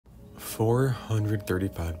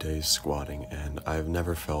435 days squatting, and I've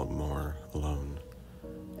never felt more alone.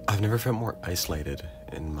 I've never felt more isolated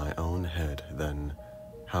in my own head than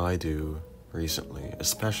how I do recently,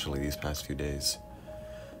 especially these past few days.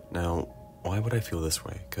 Now, why would I feel this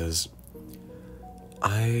way? Because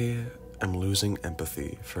I am losing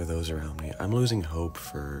empathy for those around me. I'm losing hope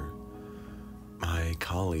for my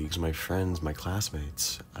colleagues, my friends, my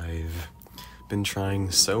classmates. I've been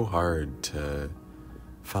trying so hard to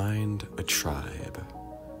find a tribe,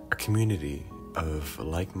 a community of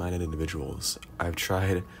like-minded individuals. I've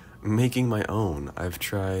tried making my own. I've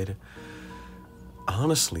tried,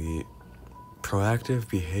 honestly, proactive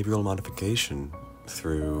behavioral modification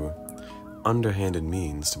through underhanded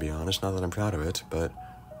means, to be honest. Not that I'm proud of it, but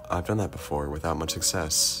I've done that before without much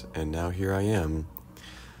success. And now here I am,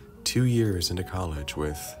 2 years into college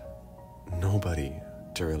with nobody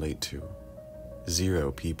to relate to.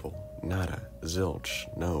 0 people. Nada. Zilch.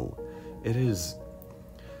 No. It is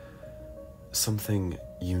something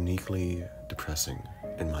uniquely depressing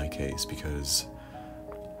in my case, because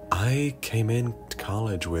I came into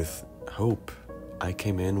college with hope. I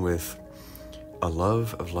came in with a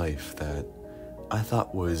love of life that I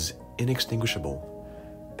thought was inextinguishable.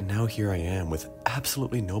 And now here I am with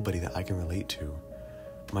absolutely nobody that I can relate to.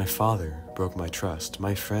 My father broke my trust.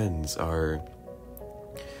 My friends are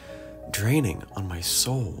draining on my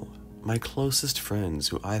soul. My closest friends,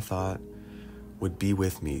 who I thought would be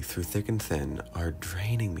with me through thick and thin, are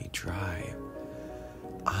draining me dry.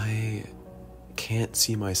 I can't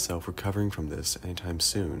see myself recovering from this anytime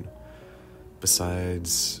soon,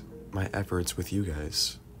 besides my efforts with you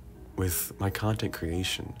guys, with my content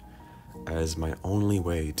creation as my only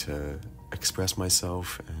way to express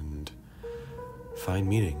myself and find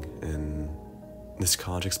meaning in this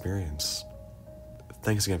college experience.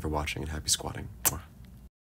 Thanks again for watching, and happy squatting.